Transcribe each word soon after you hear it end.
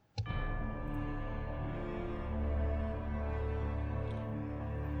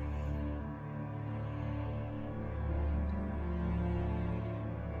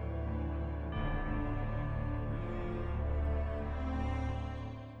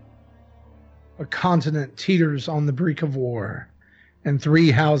A continent teeters on the brink of war, and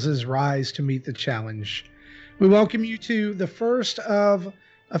 3 houses rise to meet the challenge. We welcome you to the first of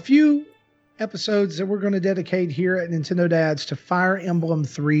a few episodes that we're going to dedicate here at Nintendo Dads to Fire Emblem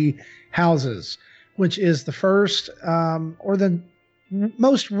 3 Houses, which is the first or the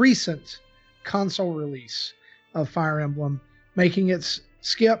most recent console release of Fire Emblem, making its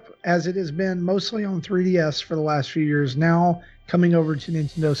skip, as it has been mostly on 3DS for the last few years, now coming over to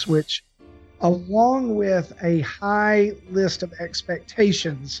Nintendo Switch, along with a high list of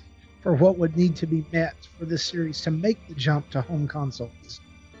expectations for what would need to be met for this series to make the jump to home consoles,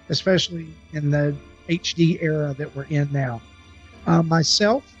 especially in the HD era that we're in now.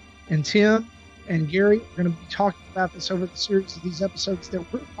 Myself and Tim and Gary are going to be talking about this over the series of these episodes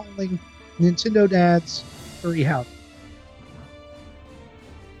that we're calling Nintendo Dads 3 Houses.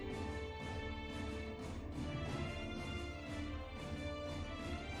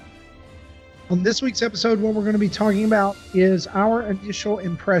 On this week's episode, what we're going to be talking about is our initial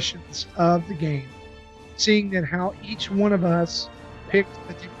impressions of the game, seeing that how each one of us picked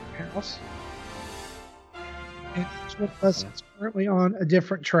a different house, and each one of us is currently on a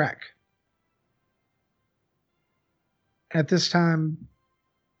different track. At this time,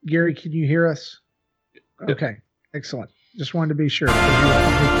 Gary, can you hear us? Okay, excellent. Just wanted to be sure.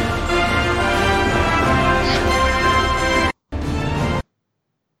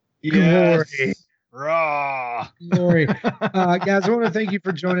 Yes. Glory. Raw. Glory. Guys, I want to thank you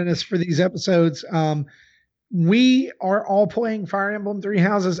for joining us for these episodes. We are all playing Fire Emblem 3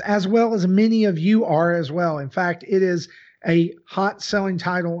 Houses, as well as many of you are as well. In fact, it is a hot selling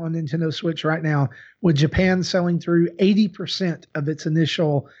title on Nintendo Switch right now, with Japan selling through 80% of its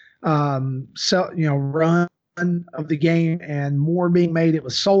initial run of the game, and more being made. It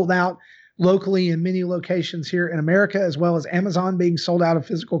was sold out locally in many locations here in America, as well as Amazon being sold out of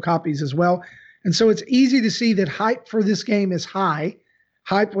physical copies as well. And so it's easy to see that hype for this game is high.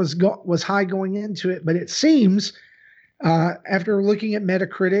 Hype was high going into it, but it seems after looking at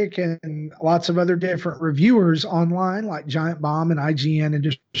Metacritic and lots of other different reviewers online like Giant Bomb and IGN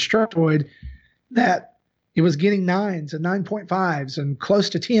and Destructoid, that it was getting 9s and 9.5s and close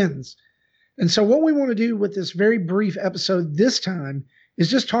to 10s. And so what we want to do with this very brief episode this time is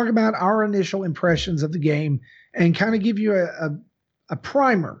just talk about our initial impressions of the game and kind of give you a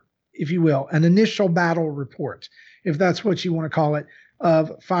primer, if you will, an initial battle report, if that's what you want to call it,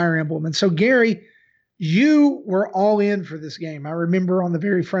 of Fire Emblem. And so, Gary, you were all in for this game. I remember on the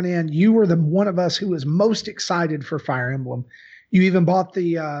very front end, you were the one of us who was most excited for Fire Emblem. You even bought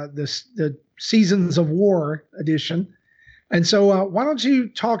the Seasons of War edition. And so why don't you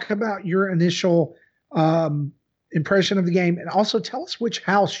talk about your initial impression of the game, and also tell us which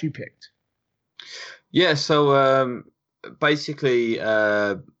house you picked. Yeah, so basically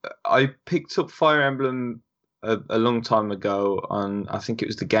I picked up Fire Emblem a long time ago on, I think it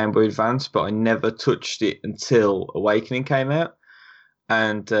was the Game Boy Advance, but I never touched it until Awakening came out.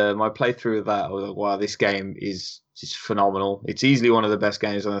 And my playthrough of that, I was like, wow, this game is just phenomenal. It's easily one of the best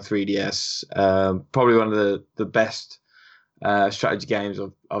games on the 3DS, probably one of the best strategy games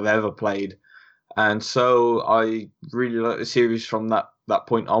I've ever played. And so I really liked the series from that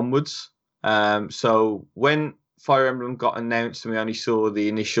point onwards. So when Fire Emblem got announced and we only saw the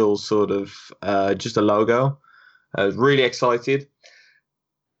initial sort of just a logo, I was really excited.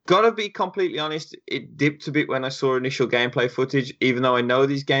 Gotta be completely honest, it dipped a bit when I saw initial gameplay footage, even though I know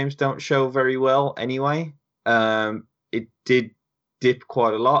these games don't show very well anyway. It did dip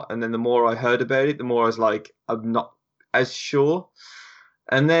quite a lot, and then the more I heard about it, the more I was like, I'm not as sure.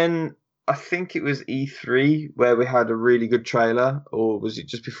 And then I think it was E3 where we had a really good trailer, or was it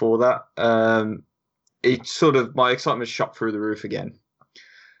just before that? It sort of, my excitement shot through the roof again.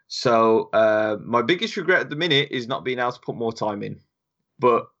 So my biggest regret at the minute is not being able to put more time in.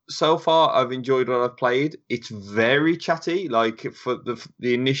 But so far, I've enjoyed what I've played. It's very chatty. Like for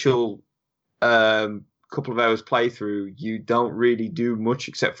the initial couple of hours playthrough, you don't really do much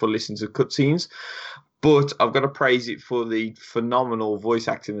except for listen to cutscenes. But I've got to praise it for the phenomenal voice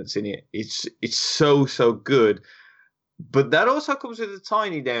acting that's in it. It's so good. But that also comes with a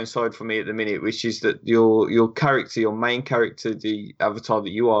tiny downside for me at the minute, which is that your character, your main character, the avatar that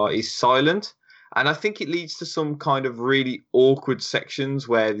you are, is silent. And I think it leads to some kind of really awkward sections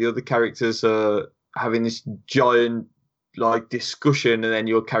where the other characters are having this giant like discussion, and then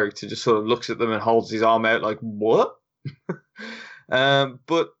your character just sort of looks at them and holds his arm out like, what?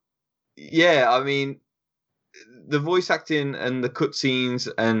 But yeah, I mean, the voice acting and the cutscenes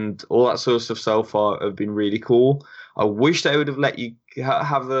and all that sort of stuff so far have been really cool. I wish they would have let you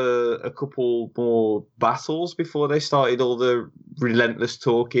have a couple more battles before they started all the relentless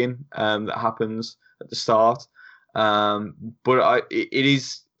talking that happens at the start. But it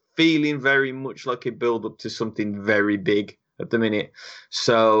is feeling very much like a build up to something very big at the minute.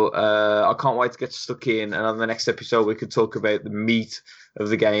 So I can't wait to get stuck in. And on the next episode, we could talk about the meat of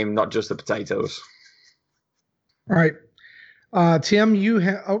the game, not just the potatoes. All right. Tim,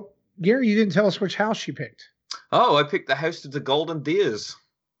 Gary, you didn't tell us which house you picked. Oh, I picked the House of the Golden Deers.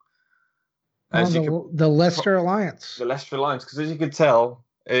 The Leicester Alliance. The Leicester Alliance, because as you can tell,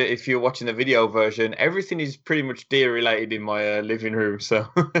 if you're watching the video version, everything is pretty much deer related in my living room, so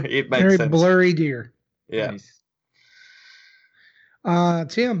it makes very sense. Blurry deer. Yeah.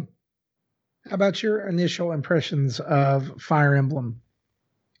 Nice. Tim, how about your initial impressions of Fire Emblem?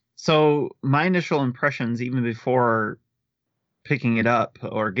 So my initial impressions, even before picking it up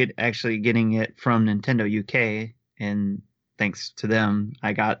or getting it from Nintendo UK, and thanks to them,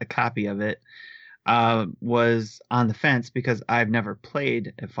 I got a copy of it, was on the fence because I've never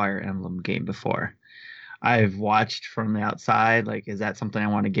played a Fire Emblem game before. I've watched from the outside, like, is that something I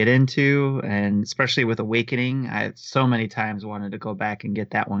want to get into? And especially with Awakening, I so many times wanted to go back and get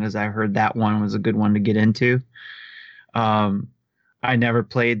that one because I heard that one was a good one to get into. I never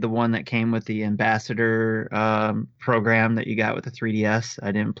played the one that came with the Ambassador program that you got with the 3DS.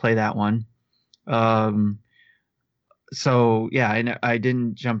 I didn't play that one. So yeah, I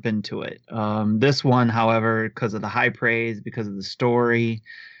didn't jump into it. This one, however, because of the high praise, because of the story,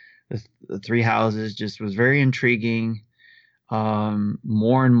 the three houses just was very intriguing.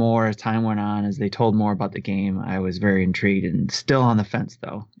 More and more as time went on, as they told more about the game, I was very intrigued and still on the fence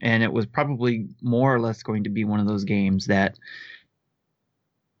though. And it was probably more or less going to be one of those games that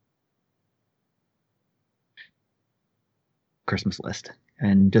Christmas list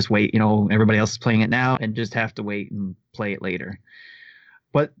and just wait, everybody else is playing it now and just have to wait and play it later.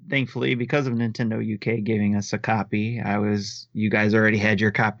 But thankfully, because of Nintendo UK giving us a copy, you guys already had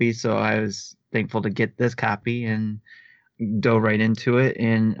your copy, so I was thankful to get this copy and dove right into it,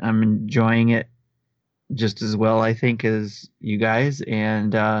 and I'm enjoying it just as well, I think, as you guys.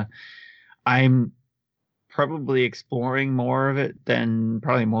 And I'm probably exploring more of it than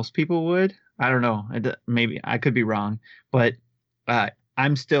probably most people would. I don't know. Maybe I could be wrong, but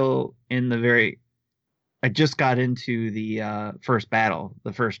I'm still in I just got into the first battle,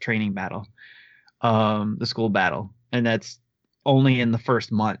 the first training battle, the school battle, and that's only in the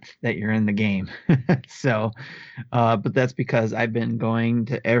first month that you're in the game. So, but that's because I've been going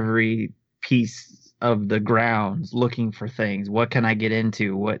to every piece of the grounds looking for things. What can I get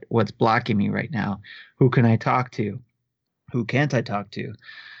into? What's blocking me right now? Who can I talk to? Who can't I talk to?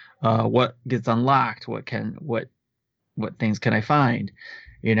 What gets unlocked? What things can I find?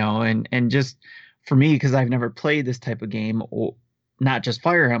 And just for me, because I've never played this type of game, or not just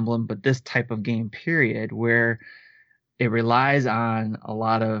Fire Emblem, but this type of game period, where it relies on a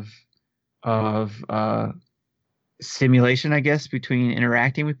lot of simulation, I guess, between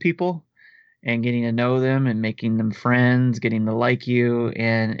interacting with people and getting to know them and making them friends, getting to like you,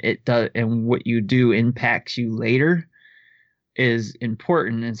 and what you do impacts you later is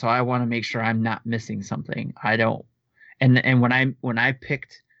important. And so I want to make sure I'm not missing something. And when I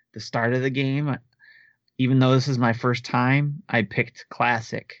picked the start of the game, even though this is my first time, I picked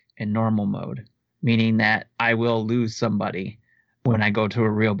classic and normal mode, meaning that I will lose somebody when I go to a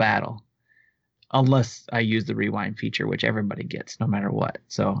real battle, unless I use the rewind feature, which everybody gets no matter what.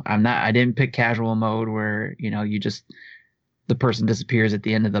 So I didn't pick casual mode where, the person disappears at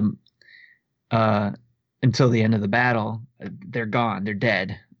the end of until the end of the battle. They're gone. They're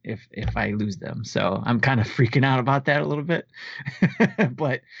dead if I lose them. So I'm kind of freaking out about that a little bit,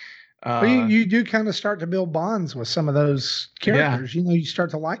 but you do kind of start to build bonds with some of those characters. Yeah. You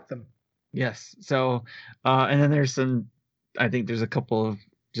start to like them. Yes. So, and then I think there's a couple of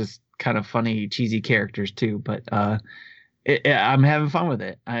just kind of funny, cheesy characters too, but I'm having fun with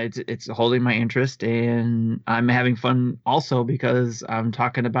it. It's holding my interest, and I'm having fun also because I'm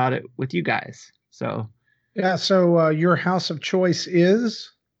talking about it with you guys. So, yeah. So your house of choice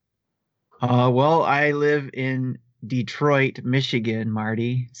is? Well, I live in Detroit, Michigan,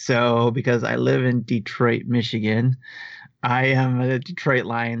 Marty. So because I live in Detroit, Michigan, I am a Detroit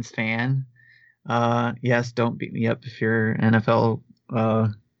Lions fan. Yes, don't beat me up if you're an NFL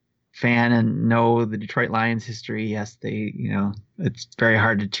fan and know the Detroit Lions history. Yes, it's very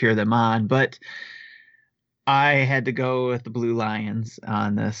hard to cheer them on, but I had to go with the Blue Lions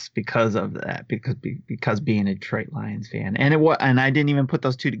on this because of that, because being a Detroit Lions fan, and I didn't even put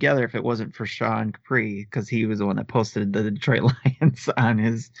those two together if it wasn't for Sean Capri, because he was the one that posted the Detroit Lions on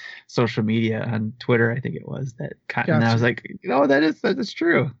his social media on Twitter, I think it was that. Gotcha. And I was like, that is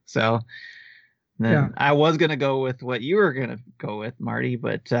true. So then I was gonna go with what you were gonna go with, Marty,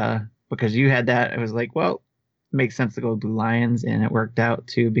 but because you had that, I was like, well, it makes sense to go with Blue Lions, and it worked out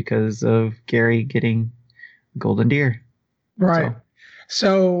too because of Gary getting Golden Deer. Right.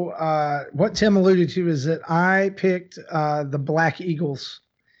 So what Tim alluded to is that I picked the Black Eagles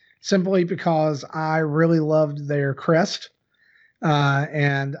simply because I really loved their crest.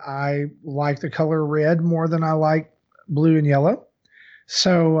 And I like the color red more than I like blue and yellow.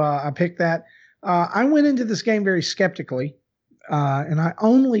 So I picked that. I went into this game very skeptically, and I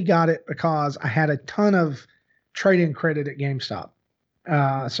only got it because I had a ton of trade-in credit at GameStop.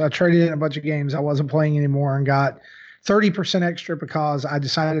 So I traded in a bunch of games I wasn't playing anymore and got 30% extra because I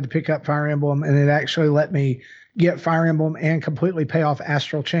decided to pick up Fire Emblem, and it actually let me get Fire Emblem and completely pay off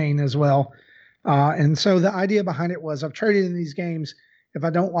Astral Chain as well. And so the idea behind it was I've traded in these games. If I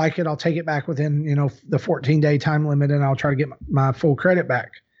don't like it, I'll take it back within, the 14-day time limit, and I'll try to get my full credit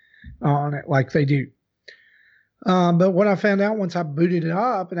back on it like they do. But what I found out once I booted it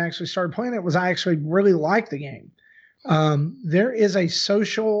up and actually started playing it was I actually really liked the game. There is a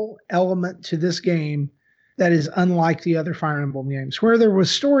social element to this game that is unlike the other Fire Emblem games. Where there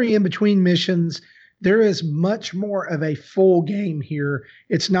was story in between missions, there is much more of a full game here.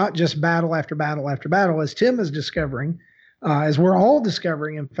 It's not just battle after battle after battle, as Tim is discovering, as we're all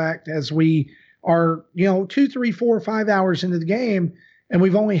discovering, in fact, as we are, 2, 3, 4, 5 hours into the game, and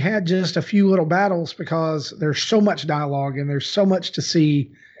we've only had just a few little battles because there's so much dialogue and there's so much to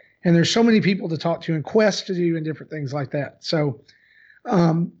see. And there's so many people to talk to and quests to do and different things like that. So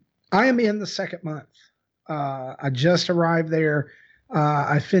I am in the second month. I just arrived there.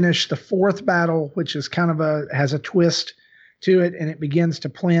 I finished the 4th battle, which is kind of has a twist to it. And it begins to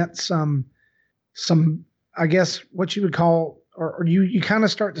plant some, I guess what you would call, or you kind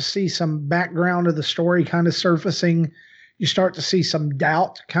of start to see some background of the story kind of surfacing. You start to see some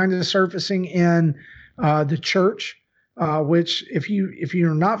doubt kind of surfacing in the church. Which if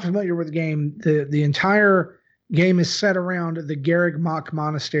you're not familiar with the game, the entire game is set around the Garreg Mach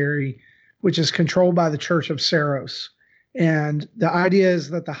Monastery, which is controlled by the Church of Seiros. And the idea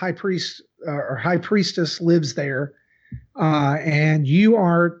is that the high priest or high priestess lives there, and you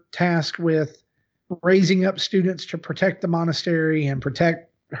are tasked with raising up students to protect the monastery and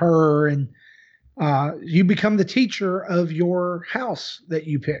protect her, and you become the teacher of your house that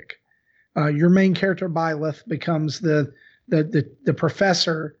you pick. Your main character, Byleth, becomes the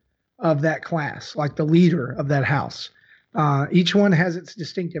professor of that class, like the leader of that house. Each one has its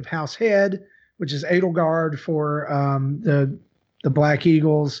distinctive house head, which is Edelgard for the Black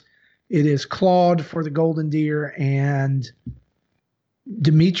Eagles. It is Claude for the Golden Deer, and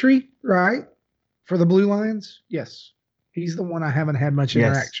Dimitri, right, for the Blue Lions. Yes, he's the one I haven't had much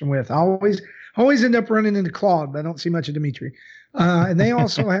interaction with. I always end up running into Claude, but I don't see much of Dimitri. And they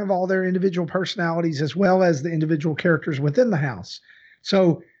also have all their individual personalities as well as the individual characters within the house.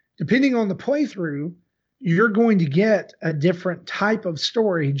 So depending on the playthrough, you're going to get a different type of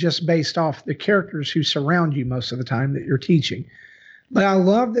story just based off the characters who surround you most of the time that you're teaching. But I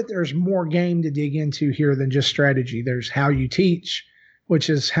love that there's more game to dig into here than just strategy. There's how you teach, which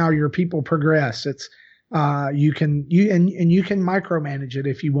is how your people progress. It's you can micromanage it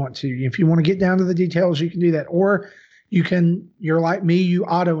if you want to. If you want to get down to the details, you can do that. Or you're like me, you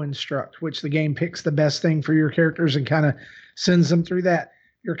auto instruct, which the game picks the best thing for your characters and kind of sends them through that.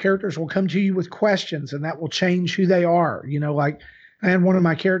 Your characters will come to you with questions, and that will change who they are. Like I had one of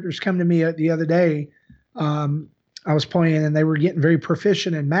my characters come to me the other day. I was playing, and they were getting very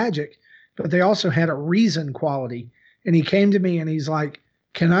proficient in magic, but they also had a reason quality. And he came to me, and he's like,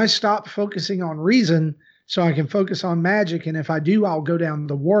 "Can I stop focusing on reason so I can focus on magic? And if I do, I'll go down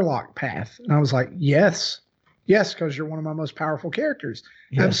the warlock path." And I was like, Yes, because you're one of my most powerful characters.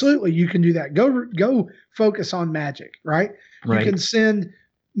 Yes. Absolutely, you can do that. Go focus on magic, right? You can send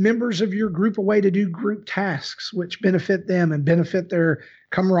members of your group away to do group tasks, which benefit them and benefit their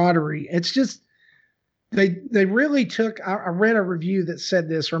camaraderie. It's just they really took. I read a review that said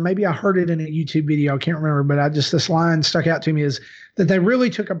this, or maybe I heard it in a YouTube video. I can't remember, but this line stuck out to me is that they really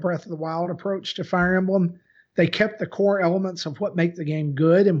took a Breath of the Wild approach to Fire Emblem. They kept the core elements of what make the game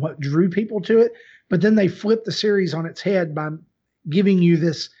good and what drew people to it, but then they flipped the series on its head by giving you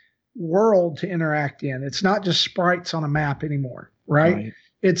this world to interact in. It's not just sprites on a map anymore, right?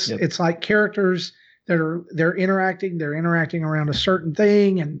 It's like characters that they're interacting around a certain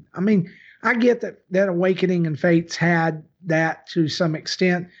thing. And I mean, I get that Awakening and Fates had that to some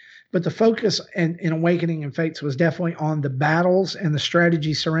extent, but the focus in Awakening and Fates was definitely on the battles and the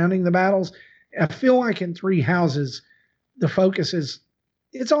strategy surrounding the battles. I feel like in Three Houses, the focus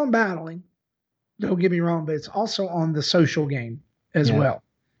it's on battling. Don't get me wrong, but it's also on the social game as well.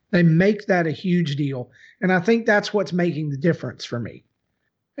 They make that a huge deal. And I think that's what's making the difference for me.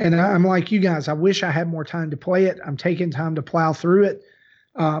 And I'm like you guys, I wish I had more time to play it. I'm taking time to plow through it.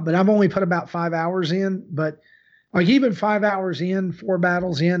 But I've only put about 5 hours in. But like even 5 hours in, 4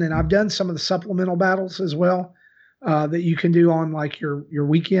 battles in, and I've done some of the supplemental battles as well that you can do on like your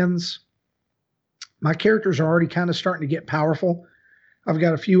weekends. My characters are already kind of starting to get powerful. I've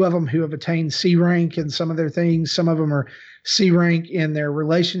got a few of them who have attained C rank in some of their things. Some of them are C rank in their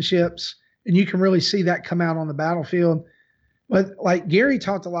relationships. And you can really see that come out on the battlefield. But like Gary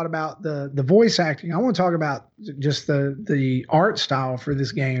talked a lot about the voice acting. I want to talk about just the art style for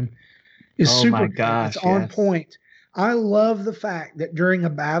this game. Is super. My gosh, it's on point. I love the fact that during a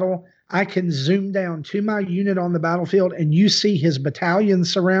battle, I can zoom down to my unit on the battlefield and you see his battalion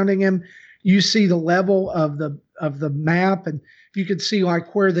surrounding him. You see the level of the map, and you could see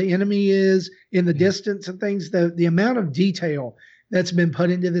like where the enemy is in the distance and things. The amount of detail that's been put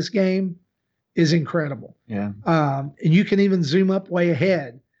into this game is incredible. Yeah. And you can even zoom up way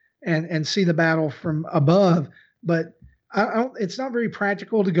ahead and see the battle from above. But it's not very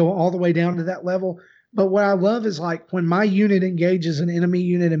practical to go all the way down to that level. But what I love is like when my unit engages an enemy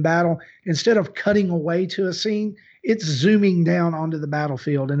unit in battle, instead of cutting away to a scene, it's zooming down onto the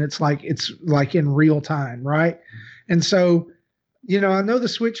battlefield, and it's like in real time, right? And so, I know the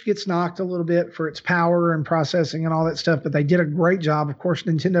Switch gets knocked a little bit for its power and processing and all that stuff, but they did a great job. Of course,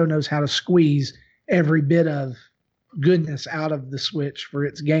 Nintendo knows how to squeeze every bit of goodness out of the Switch for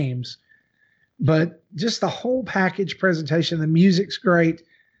its games. But just the whole package presentation, the music's great.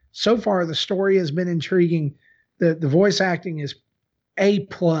 So far, the story has been intriguing. The voice acting is A+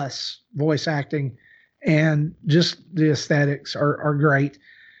 voice acting, and just the aesthetics are great.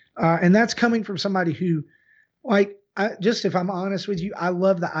 And that's coming from somebody who, like, if I'm honest with you, I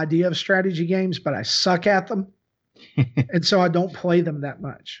love the idea of strategy games, but I suck at them. And so I don't play them that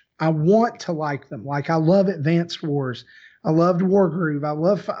much. I want to like them. Like I love Advance Wars. I loved Wargroove.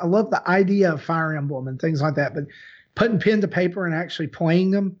 I love the idea of Fire Emblem and things like that. But putting pen to paper and actually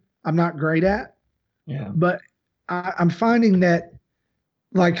playing them, I'm not great at. Yeah. But I'm finding that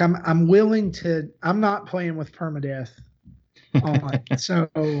like I'm willing to. I'm not playing with permadeath on. So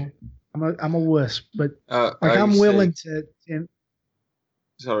I'm a wuss, but I'm willing to.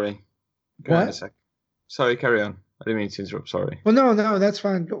 Sorry. Go on a sec. Sorry, carry on. I didn't mean to interrupt. Sorry. Well, no, that's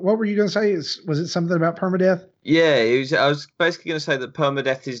fine. What were you going to say? Was it something about permadeath? Yeah, I was basically going to say that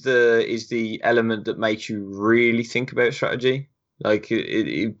permadeath is the element that makes you really think about strategy. Like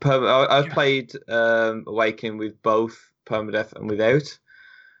I've played Awakening with both permadeath and without,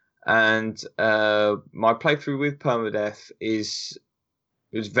 and my playthrough with permadeath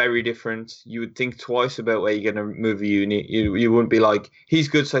it was very different. You would think twice about where you're going to move a unit. You wouldn't be like, he's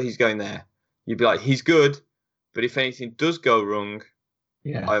good, so he's going there. You'd be like, he's good, but if anything does go wrong,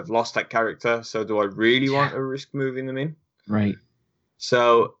 I've lost that character. So do I really want to risk moving them in? Right.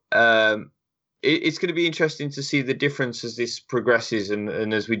 So it's going to be interesting to see the difference as this progresses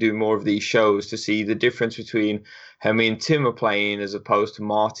and as we do more of these shows, to see the difference between how me and Tim are playing as opposed to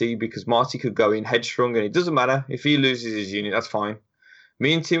Marty, because Marty could go in headstrong and it doesn't matter. If he loses his unit, that's fine.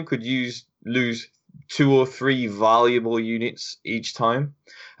 Me and Tim could lose 2 or 3 valuable units each time.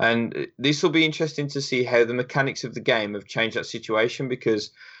 And this will be interesting to see how the mechanics of the game have changed that situation, because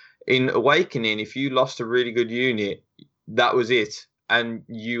in Awakening, if you lost a really good unit, that was it. And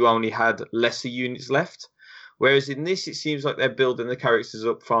you only had lesser units left. Whereas in this, it seems like they're building the characters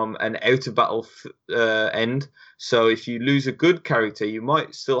up from an out-of-battle end. So if you lose a good character, you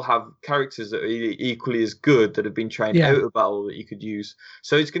might still have characters that are equally as good that have been trained out of battle that you could use.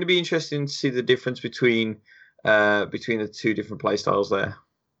 So it's going to be interesting to see the difference between the two different play styles there.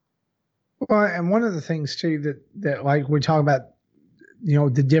 Well, and one of the things too that like we talk about,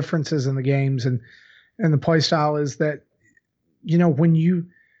 the differences in the games and the play style is that, when you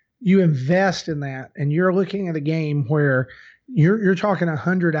invest in that and you're looking at a game where you're talking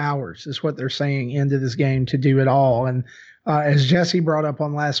 100 hours is what they're saying into this game to do it all. And as Jesse brought up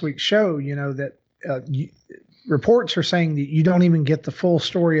on last week's show, that reports are saying that you don't even get the full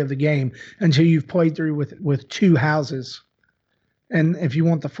story of the game until you've played through with 2 houses. And if you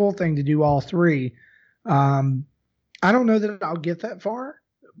want the full thing, to do all 3. I don't know that I'll get that far,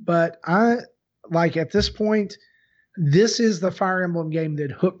 but at this point, this is the Fire Emblem game that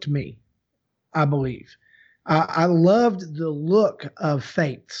hooked me, I believe. I loved the look of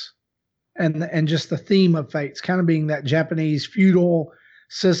Fates. and just the theme of Fates kind of being that Japanese feudal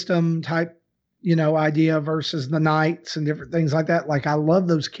system type, idea versus the knights and different things like that. Like, I love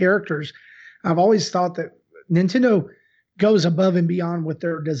those characters. I've always thought that Nintendo goes above and beyond with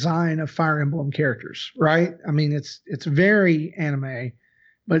their design of Fire Emblem characters, right? I mean, it's very anime,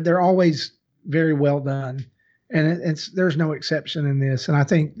 but they're always very well done. And there's no exception in this. And I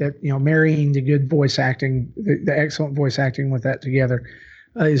think that, marrying the good voice acting, the excellent voice acting with that together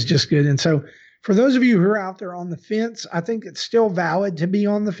is just good. And so for those of you who are out there on the fence, I think it's still valid to be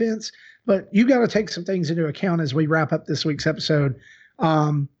on the fence, but you got to take some things into account as we wrap up this week's episode.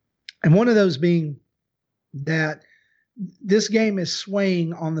 And one of those being that this game is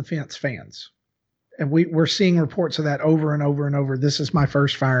swaying on the fence fans. And we're seeing reports of that over and over and over. This is my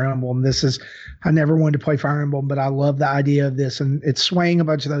first Fire Emblem. I never wanted to play Fire Emblem, but I love the idea of this. And it's swaying a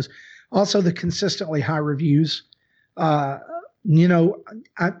bunch of those. Also, the consistently high reviews. I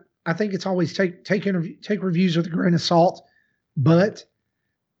think it's always take reviews with a grain of salt. But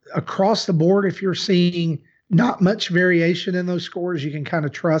across the board, if you're seeing not much variation in those scores, you can kind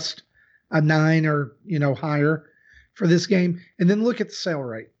of trust a 9 or higher for this game. And then look at the sale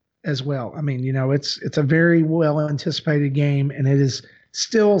rate as well. I mean, it's a very well anticipated game, and it is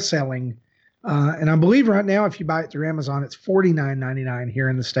still selling. And I believe right now, if you buy it through Amazon, it's $49.99 here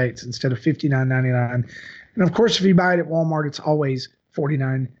in the States instead of $59.99. And of course, if you buy it at Walmart, it's always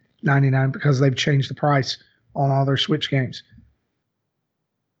 $49.99 because they've changed the price on all their Switch games.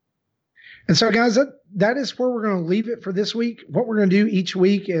 And so, guys, that is where we're going to leave it for this week. What we're going to do each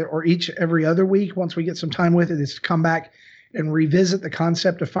week or every other week, once we get some time with it, is to come back and revisit the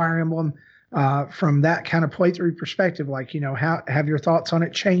concept of Fire Emblem from that kind of playthrough perspective. Like, how have your thoughts on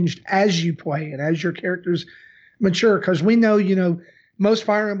it changed as you play and as your characters mature? Because we know, most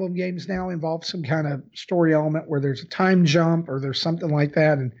Fire Emblem games now involve some kind of story element where there's a time jump or there's something like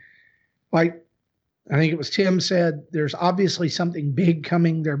that. And like, I think it was Tim said, there's obviously something big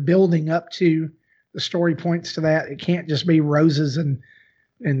coming. They're building up to the story points to that. It can't just be roses and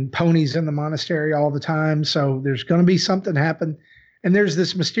ponies in the monastery all the time. So there's going to be something happen. And there's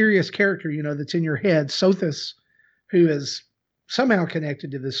this mysterious character, that's in your head, Sothis, who is somehow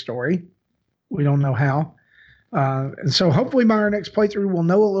connected to this story. We don't know how. And so hopefully by our next playthrough, we'll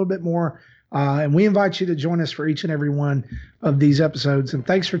know a little bit more. And we invite you to join us for each and every one of these episodes. And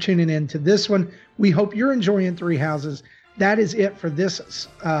thanks for tuning in to this one. We hope you're enjoying Three Houses. That is it for this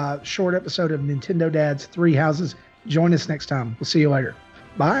short episode of Nintendo Dad's Three Houses. Join us next time. We'll see you later.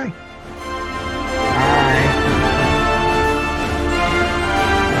 Bye. Bye.